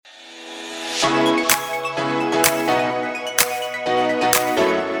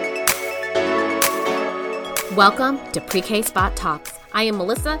Welcome to Pre-K Spot Talks. I am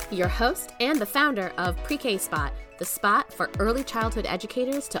Melissa, your host and the founder of Pre-K Spot, the spot for early childhood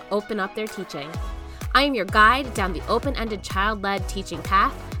educators to open up their teaching. I am your guide down the open-ended child-led teaching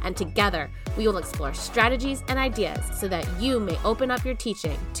path, and together we will explore strategies and ideas so that you may open up your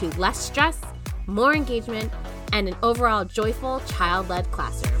teaching to less stress, more engagement, and an overall joyful child-led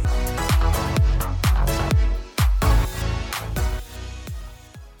classroom.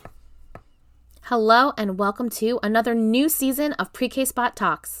 Hello and welcome to another new season of Pre-K Spot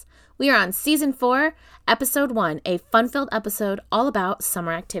Talks. We are on Season 4, Episode 1, a fun-filled episode all about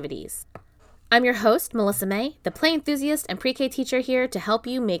summer activities. I'm your host, Melissa May, the play enthusiast and pre-K teacher here to help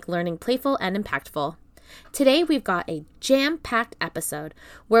you make learning playful and impactful. Today we've got a jam-packed episode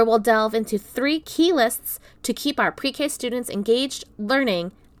where we'll delve into 3 key lists to keep our pre-K students engaged,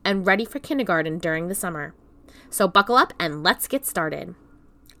 learning, and ready for kindergarten during the summer. So buckle up and let's get started.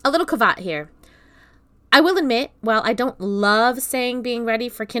 A little caveat here. I will admit, while I don't love saying being ready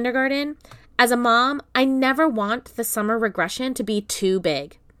for kindergarten, as a mom, I never want the summer regression to be too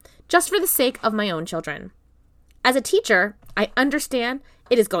big, just for the sake of my own children. As a teacher, I understand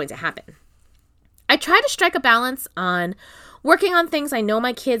it is going to happen. I try to strike a balance on working on things I know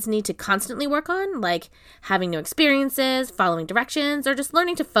my kids need to constantly work on, like having new experiences, following directions, or just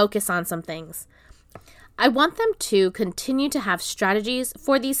learning to focus on some things. I want them to continue to have strategies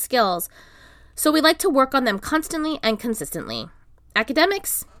for these skills, so we like to work on them constantly and consistently.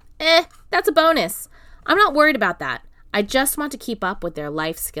 Academics? That's a bonus. I'm not worried about that. I just want to keep up with their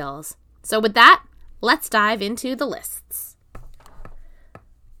life skills. So with that, let's dive into the lists.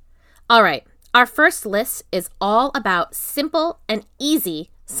 All right, our first list is all about simple and easy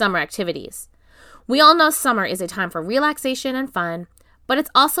summer activities. We all know summer is a time for relaxation and fun, but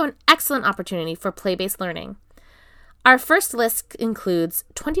it's also an excellent opportunity for play-based learning. Our first list includes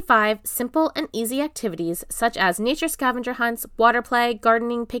 25 simple and easy activities such as nature scavenger hunts, water play,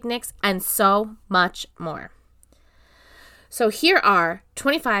 gardening, picnics, and so much more. So here are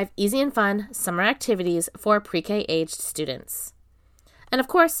 25 easy and fun summer activities for pre-K aged students. And of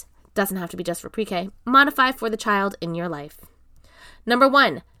course, doesn't have to be just for pre-K. Modify for the child in your life. Number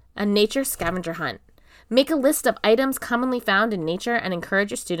 1, a nature scavenger hunt. Make a list of items commonly found in nature and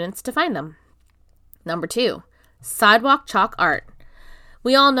encourage your students to find them. Number 2, sidewalk chalk art.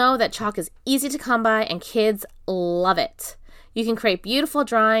 We all know that chalk is easy to come by and kids love it. You can create beautiful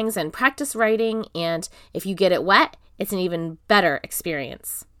drawings and practice writing, and if you get it wet, it's an even better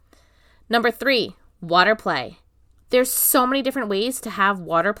experience. Number 3, water play. There's so many different ways to have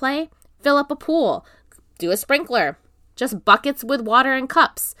water play. Fill up a pool, do a sprinkler, just buckets with water and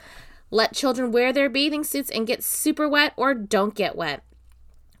cups. Let children wear their bathing suits and get super wet or don't get wet.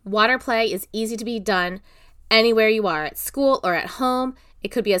 Water play is easy to be done anywhere you are, at school or at home. It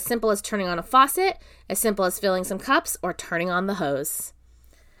could be as simple as turning on a faucet, as simple as filling some cups, or turning on the hose.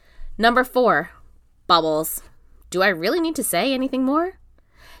 Number 4, bubbles. Do I really need to say anything more?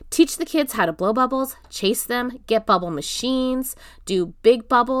 Teach the kids how to blow bubbles, chase them, get bubble machines, do big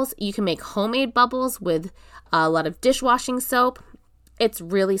bubbles. You can make homemade bubbles with a lot of dishwashing soap. It's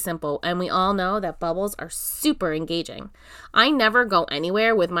really simple, and we all know that bubbles are super engaging. I never go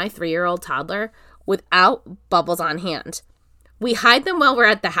anywhere with my 3-year-old toddler without bubbles on hand. We hide them while we're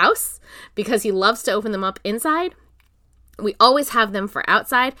at the house because he loves to open them up inside. We always have them for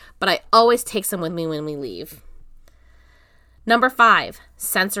outside, but I always take some with me when we leave. Number 5,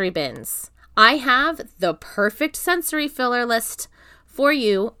 sensory bins. I have the perfect sensory filler list for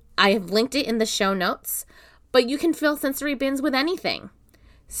you. I have linked it in the show notes, but you can fill sensory bins with anything.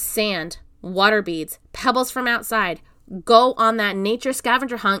 Sand, water beads, pebbles from outside. Go on that nature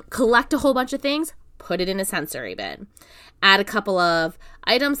scavenger hunt, collect a whole bunch of things, put it in a sensory bin. Add a couple of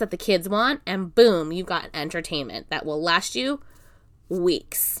items that the kids want, and boom, you've got entertainment that will last you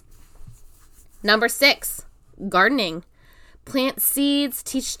weeks. Number 6, gardening. Plant seeds,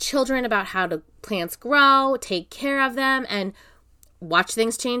 teach children about how plants grow, take care of them, and watch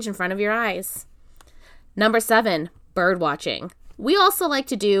things change in front of your eyes. Number 7, bird watching. We also like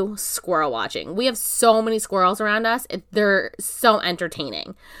to do squirrel watching. We have so many squirrels around us. They're so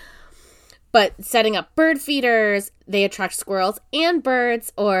entertaining. But setting up bird feeders, they attract squirrels and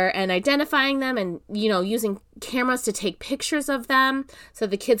birds, and identifying them and, using cameras to take pictures of them so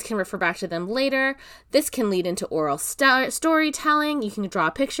the kids can refer back to them later. This can lead into oral storytelling. You can draw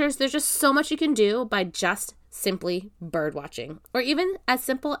pictures. There's just so much you can do by just simply bird watching, or even as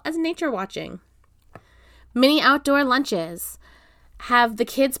simple as nature watching. Mini outdoor lunches. Have the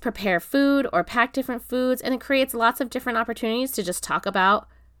kids prepare food or pack different foods, and it creates lots of different opportunities to just talk about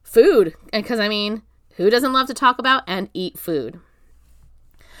food. Because, who doesn't love to talk about and eat food?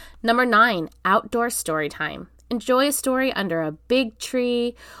 Number 9, outdoor story time. Enjoy a story under a big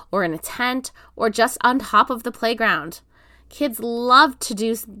tree or in a tent or just on top of the playground. Kids love to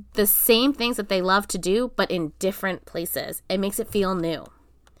do the same things that they love to do, but in different places. It makes it feel new.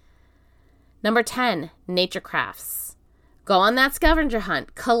 Number 10, nature crafts. Go on that scavenger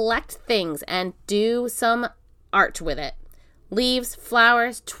hunt, collect things, and do some art with it. Leaves,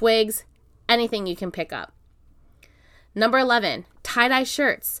 flowers, twigs, anything you can pick up. Number 11, tie-dye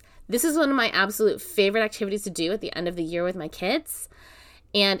shirts. This is one of my absolute favorite activities to do at the end of the year with my kids.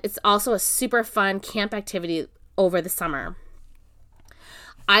 And it's also a super fun camp activity over the summer.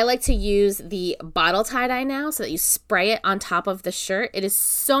 I like to use the bottle tie-dye now so that you spray it on top of the shirt. It is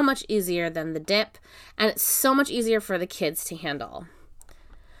so much easier than the dip, and it's so much easier for the kids to handle.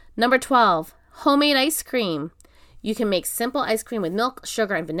 Number 12, homemade ice cream. You can make simple ice cream with milk,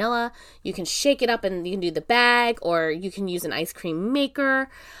 sugar, and vanilla. You can shake it up and you can do the bag, or you can use an ice cream maker.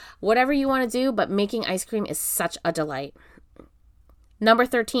 Whatever you want to do, but making ice cream is such a delight. Number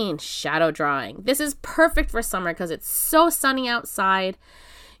 13, shadow drawing. This is perfect for summer because it's so sunny outside.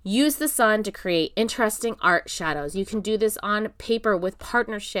 Use the sun to create interesting art shadows. You can do this on paper with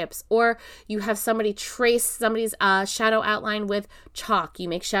partnerships, or you have somebody trace somebody's shadow outline with chalk. You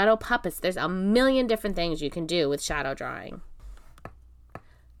make shadow puppets. There's a million different things you can do with shadow drawing.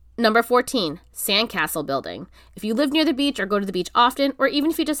 Number 14, sandcastle building. If you live near the beach or go to the beach often, or even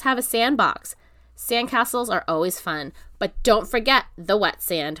if you just have a sandbox, sandcastles are always fun. But don't forget the wet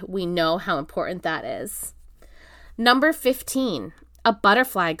sand. We know how important that is. Number 15, a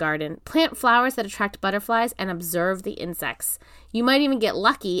butterfly garden. Plant flowers that attract butterflies and observe the insects. You might even get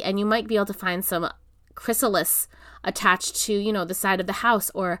lucky and you might be able to find some chrysalis attached to, the side of the house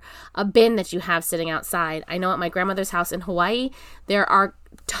or a bin that you have sitting outside. I know at my grandmother's house in Hawaii, there are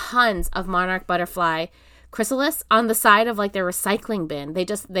tons of monarch butterfly chrysalis on the side of their recycling bin.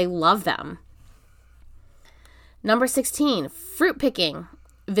 They love them. Number 16, fruit picking.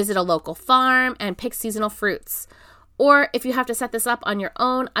 Visit a local farm and pick seasonal fruits. Or if you have to set this up on your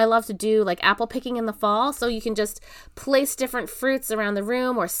own, I love to do apple picking in the fall. So you can just place different fruits around the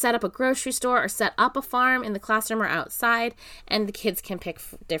room or set up a grocery store or set up a farm in the classroom or outside, and the kids can pick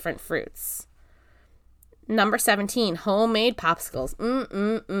different fruits. Number 17, homemade popsicles.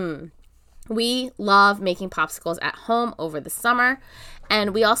 We love making popsicles at home over the summer,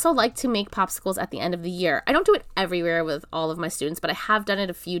 and we also like to make popsicles at the end of the year. I don't do it everywhere with all of my students, but I have done it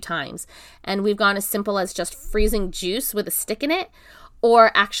a few times, and we've gone as simple as just freezing juice with a stick in it,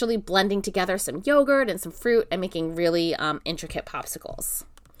 or actually blending together some yogurt and some fruit and making really intricate popsicles.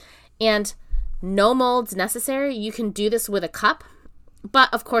 And no molds necessary. You can do this with a cup,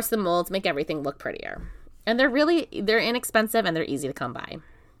 but of course the molds make everything look prettier. And they're inexpensive and they're easy to come by.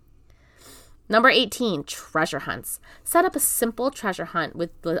 Number 18, treasure hunts. Set up a simple treasure hunt with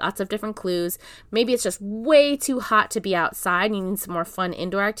lots of different clues. Maybe it's just way too hot to be outside and you need some more fun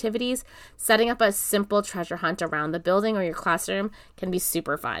indoor activities. Setting up a simple treasure hunt around the building or your classroom can be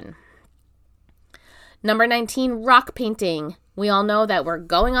super fun. Number 19, rock painting. We all know that we're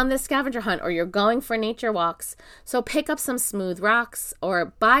going on this scavenger hunt or you're going for nature walks. So pick up some smooth rocks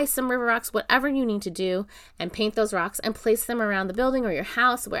or buy some river rocks, whatever you need to do, and paint those rocks and place them around the building or your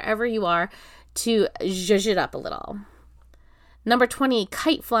house, wherever you are, to zhuzh it up a little. Number 20,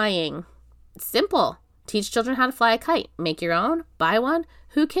 kite flying. Simple. Teach children how to fly a kite. Make your own, buy one,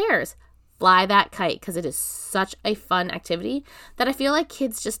 who cares? Fly that kite because it is such a fun activity that I feel like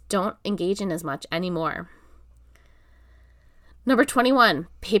kids just don't engage in as much anymore. Number 21,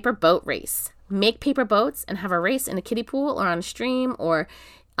 paper boat race. Make paper boats and have a race in a kiddie pool or on a stream or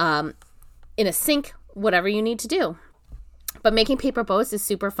in a sink, whatever you need to do. But making paper boats is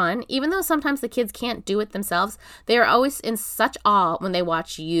super fun. Even though sometimes the kids can't do it themselves, they are always in such awe when they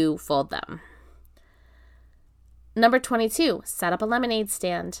watch you fold them. Number 22, set up a lemonade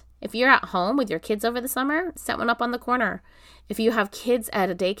stand. If you're at home with your kids over the summer, set one up on the corner. If you have kids at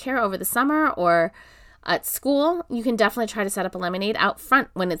a daycare over the summer or at school, you can definitely try to set up a lemonade out front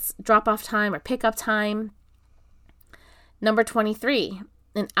when it's drop-off time or pick-up time. Number 23,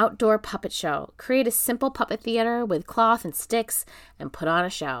 an outdoor puppet show. Create a simple puppet theater with cloth and sticks and put on a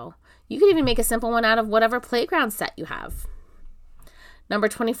show. You can even make a simple one out of whatever playground set you have. Number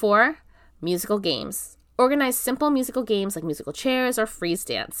 24, musical games. Organize simple musical games like musical chairs or freeze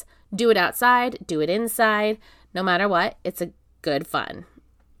dance. Do it outside, do it inside. No matter what, it's a good fun.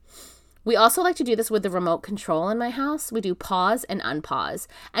 We also like to do this with the remote control in my house. We do pause and unpause.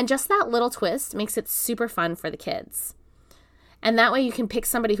 And just that little twist makes it super fun for the kids. And that way you can pick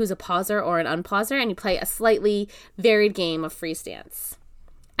somebody who's a pauser or an unpauser and you play a slightly varied game of freeze dance.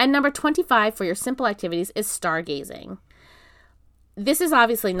 And number 25 for your simple activities is stargazing. This is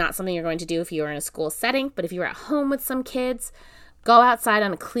obviously not something you're going to do if you are in a school setting, but if you're at home with some kids, go outside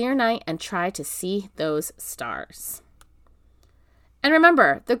on a clear night and try to see those stars. And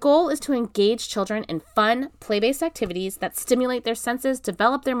remember, the goal is to engage children in fun, play-based activities that stimulate their senses,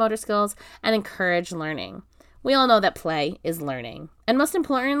 develop their motor skills, and encourage learning. We all know that play is learning. And most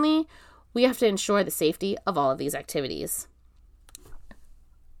importantly, we have to ensure the safety of all of these activities.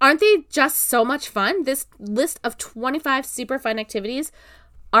 Aren't they just so much fun? This list of 25 super fun activities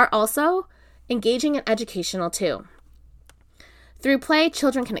are also engaging and educational too. Through play,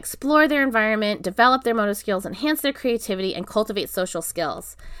 children can explore their environment, develop their motor skills, enhance their creativity, and cultivate social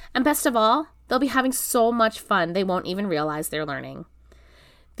skills. And best of all, they'll be having so much fun they won't even realize they're learning.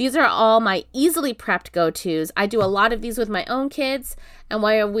 These are all my easily prepped go-tos. I do a lot of these with my own kids, and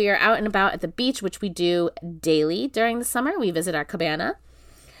while we are out and about at the beach, which we do daily during the summer, we visit our cabana.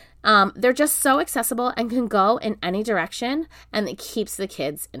 They're just so accessible and can go in any direction, and it keeps the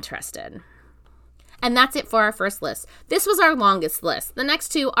kids interested. And that's it for our first list. This was our longest list. The next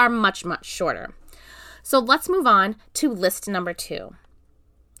two are much, much shorter. So let's move on to list number 2.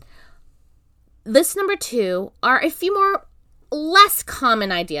 List number 2 are a few more less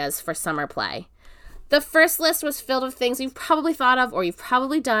common ideas for summer play. The first list was filled with things you've probably thought of or you've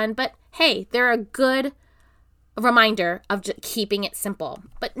probably done, but hey, they're a good reminder of keeping it simple.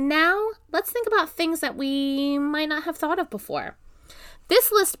 But now let's think about things that we might not have thought of before.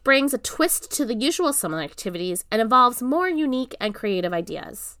 This list brings a twist to the usual summer activities and involves more unique and creative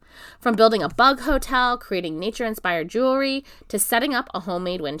ideas. From building a bug hotel, creating nature-inspired jewelry, to setting up a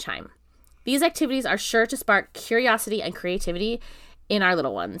homemade wind chime. These activities are sure to spark curiosity and creativity in our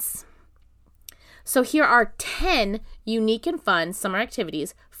little ones. So here are 10 unique and fun summer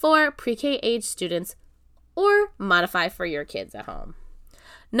activities for pre-K age students or modify for your kids at home.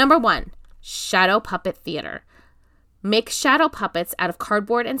 Number 1, shadow puppet theater. Make shadow puppets out of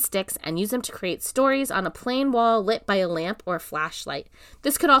cardboard and sticks and use them to create stories on a plain wall lit by a lamp or a flashlight.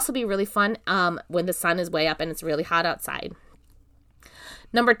 This could also be really fun when the sun is way up and it's really hot outside.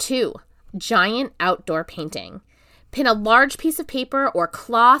 Number 2, giant outdoor painting. Pin a large piece of paper or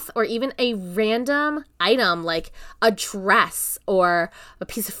cloth or even a random item like a dress or a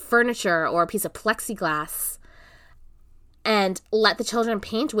piece of furniture or a piece of plexiglass and let the children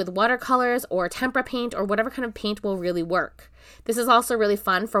paint with watercolors or tempera paint or whatever kind of paint will really work. This is also really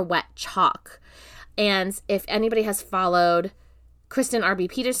fun for wet chalk. And if anybody has followed Kristen R.B.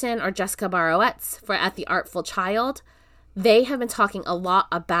 Peterson or Jessica Barowetz at The Artful Child, they have been talking a lot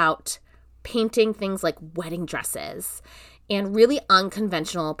about painting things like wedding dresses and really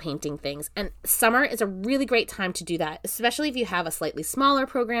unconventional painting things. And summer is a really great time to do that, especially if you have a slightly smaller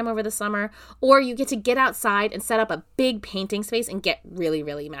program over the summer, or you get to get outside and set up a big painting space and get really,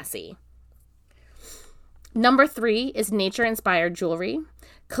 really messy. Number 3 is nature-inspired jewelry.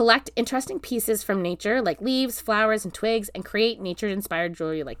 Collect interesting pieces from nature like leaves, flowers, and twigs and create nature-inspired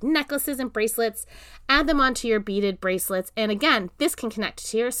jewelry like necklaces and bracelets. Add them onto your beaded bracelets. And again, this can connect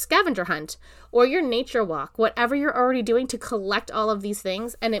to your scavenger hunt or your nature walk, whatever you're already doing to collect all of these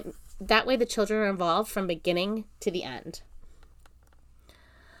things. And that way the children are involved from beginning to the end.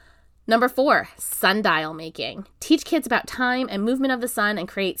 Number 4, sundial making. Teach kids about time and movement of the sun and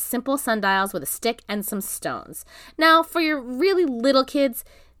create simple sundials with a stick and some stones. Now, for your really little kids,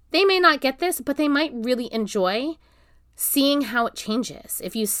 they may not get this, but they might really enjoy seeing how it changes.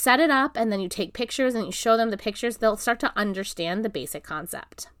 If you set it up and then you take pictures and you show them the pictures, they'll start to understand the basic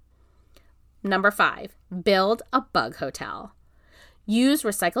concept. Number 5, build a bug hotel. Use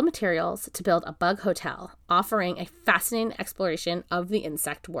recycled materials to build a bug hotel, offering a fascinating exploration of the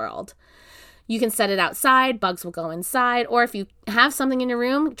insect world. You can set it outside, bugs will go inside, or if you have something in your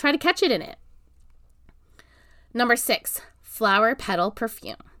room, try to catch it in it. Number 6, flower petal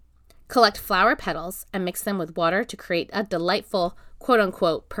perfume. Collect flower petals and mix them with water to create a delightful,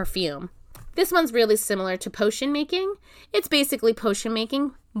 quote-unquote, perfume. This one's really similar to potion making. It's basically potion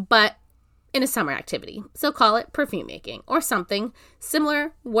making, but in a summer activity. So call it perfume making or something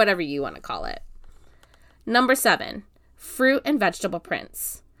similar, whatever you want to call it. Number 7, fruit and vegetable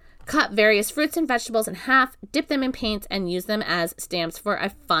prints. Cut various fruits and vegetables in half, dip them in paint, and use them as stamps for a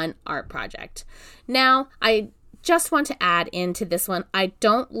fun art project. Now, I just want to add into this one, I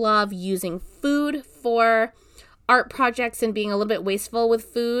don't love using food for art projects and being a little bit wasteful with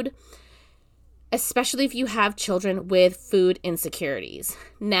food, especially if you have children with food insecurities.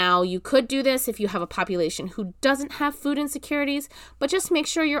 Now, you could do this if you have a population who doesn't have food insecurities, but just make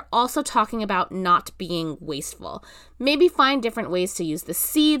sure you're also talking about not being wasteful. Maybe find different ways to use the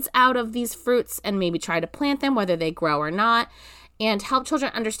seeds out of these fruits and maybe try to plant them, whether they grow or not, and help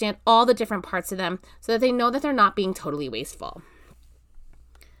children understand all the different parts of them so that they know that they're not being totally wasteful.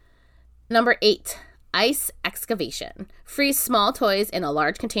 Number 8, ice excavation. Freeze small toys in a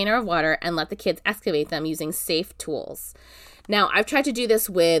large container of water and let the kids excavate them using safe tools. Now, I've tried to do this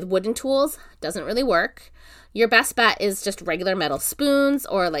with wooden tools. Doesn't really work. Your best bet is just regular metal spoons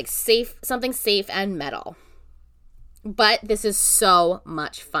or like something safe and metal. But this is so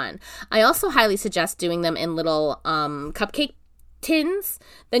much fun. I also highly suggest doing them in little cupcake tins.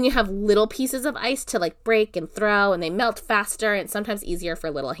 Then you have little pieces of ice to like break and throw, and they melt faster and sometimes easier for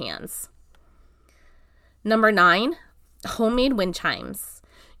little hands. Number 9, homemade wind chimes.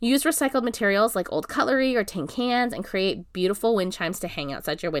 Use recycled materials like old cutlery or tin cans and create beautiful wind chimes to hang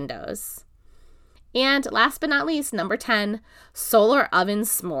outside your windows. And last but not least, number 10, solar oven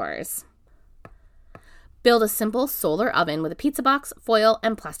s'mores. Build a simple solar oven with a pizza box, foil,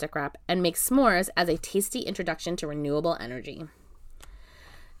 and plastic wrap, and make s'mores as a tasty introduction to renewable energy.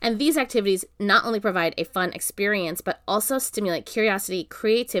 And these activities not only provide a fun experience, but also stimulate curiosity,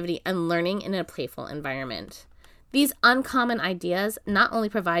 creativity, and learning in a playful environment. These uncommon ideas not only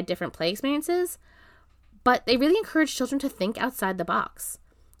provide different play experiences, but they really encourage children to think outside the box.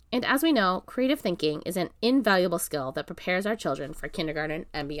 And as we know, creative thinking is an invaluable skill that prepares our children for kindergarten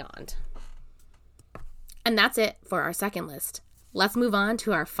and beyond. And that's it for our second list. Let's move on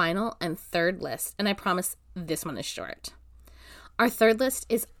to our final and third list, and I promise this one is short. Our third list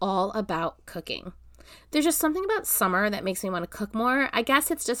is all about cooking. There's just something about summer that makes me want to cook more. I guess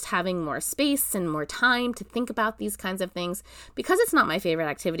it's just having more space and more time to think about these kinds of things. Because it's not my favorite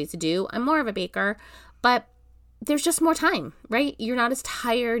activity to do, I'm more of a baker, but there's just more time, right? You're not as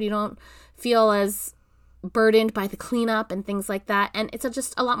tired. You don't feel as burdened by the cleanup and things like that. And it's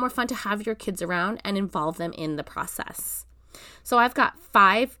just a lot more fun to have your kids around and involve them in the process. So I've got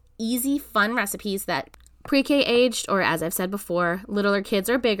 5 easy, fun recipes that pre-K aged, or as I've said before, littler kids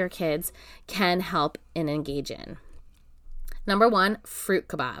or bigger kids can help and engage in. Number 1, fruit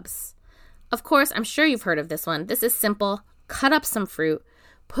kebabs. Of course, I'm sure you've heard of this one. This is simple. Cut up some fruit,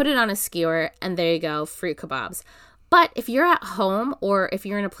 put it on a skewer, and there you go, fruit kebabs. But if you're at home or if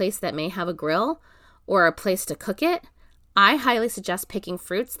you're in a place that may have a grill or a place to cook it, I highly suggest picking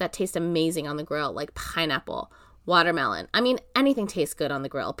fruits that taste amazing on the grill, like pineapple, watermelon. I mean, anything tastes good on the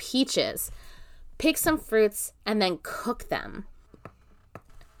grill. Peaches. Pick some fruits and then cook them.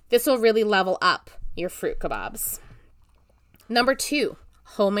 This will really level up your fruit kebabs. Number 2,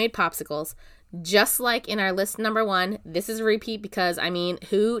 homemade popsicles. Just like in our list number 1, this is a repeat because, I mean,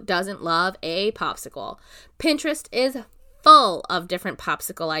 who doesn't love a popsicle? Pinterest is full of different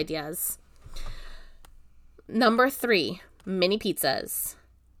popsicle ideas. Number 3, mini pizzas.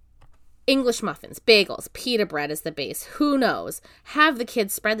 English muffins, bagels, pita bread is the base. Who knows? Have the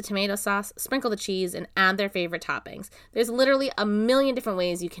kids spread the tomato sauce, sprinkle the cheese, and add their favorite toppings. There's literally a million different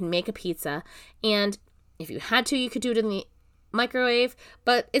ways you can make a pizza. And if you had to, you could do it in the microwave,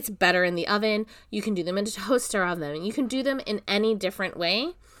 but it's better in the oven. You can do them in a toaster oven. You can do them in any different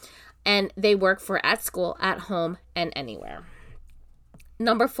way. And they work for at school, at home, and anywhere.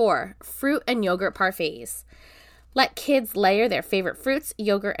 Number 4, fruit and yogurt parfaits. Let kids layer their favorite fruits,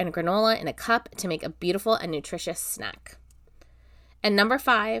 yogurt, and granola in a cup to make a beautiful and nutritious snack. And number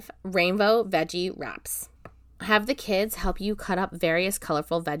 5, rainbow veggie wraps. Have the kids help you cut up various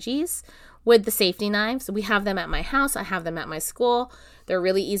colorful veggies with the safety knives. We have them at my house. I have them at my school. They're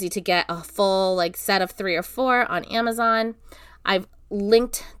really easy to get, a full set of 3 or 4 on Amazon. I've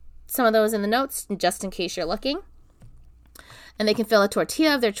linked some of those in the notes just in case you're looking. And they can fill a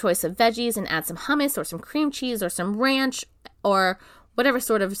tortilla of their choice of veggies and add some hummus or some cream cheese or some ranch or whatever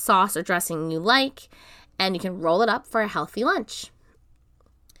sort of sauce or dressing you like. And you can roll it up for a healthy lunch.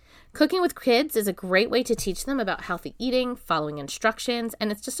 Cooking with kids is a great way to teach them about healthy eating, following instructions,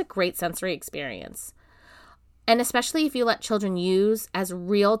 and it's just a great sensory experience. And especially if you let children use as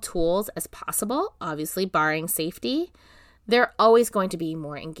real tools as possible, obviously barring safety, they're always going to be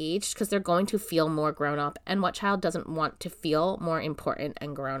more engaged because they're going to feel more grown up. And what child doesn't want to feel more important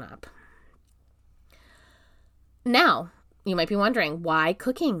and grown up? Now, you might be wondering, why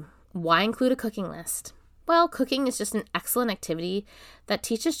cooking? Why include a cooking list? Well, cooking is just an excellent activity that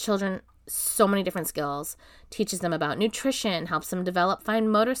teaches children so many different skills, teaches them about nutrition, helps them develop fine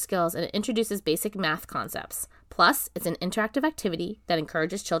motor skills, and it introduces basic math concepts. Plus, it's an interactive activity that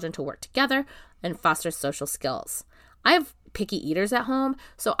encourages children to work together and fosters social skills. I have picky eaters at home,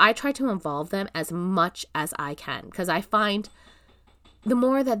 so I try to involve them as much as I can because I find the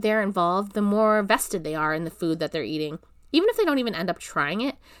more that they're involved, the more vested they are in the food that they're eating. Even if they don't even end up trying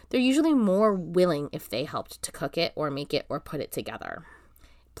it, they're usually more willing if they helped to cook it or make it or put it together.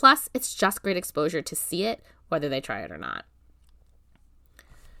 Plus, it's just great exposure to see it, whether they try it or not.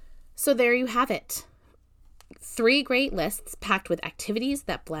 So there you have it. 3 great lists packed with activities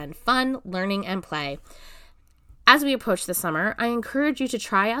that blend fun, learning, and play. As we approach the summer, I encourage you to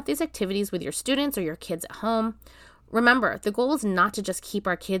try out these activities with your students or your kids at home. Remember, the goal is not to just keep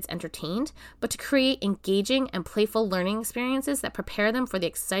our kids entertained, but to create engaging and playful learning experiences that prepare them for the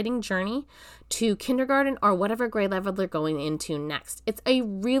exciting journey to kindergarten or whatever grade level they're going into next. It's a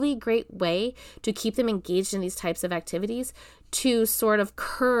really great way to keep them engaged in these types of activities to sort of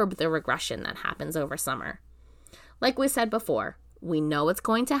curb the regression that happens over summer. Like we said before, we know it's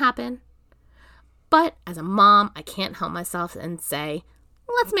going to happen, but as a mom, I can't help myself and say,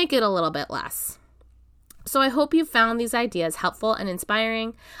 let's make it a little bit less. So I hope you found these ideas helpful and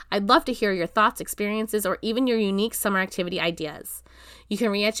inspiring. I'd love to hear your thoughts, experiences, or even your unique summer activity ideas. You can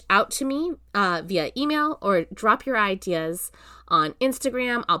reach out to me via email or drop your ideas on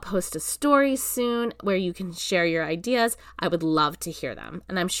Instagram. I'll post a story soon where you can share your ideas. I would love to hear them,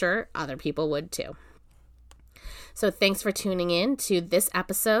 and I'm sure other people would too. So thanks for tuning in to this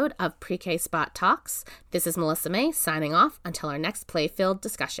episode of Pre-K Spot Talks. This is Melissa May signing off until our next play-filled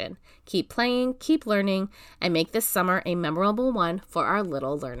discussion. Keep playing, keep learning, and make this summer a memorable one for our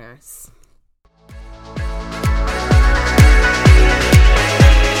little learners.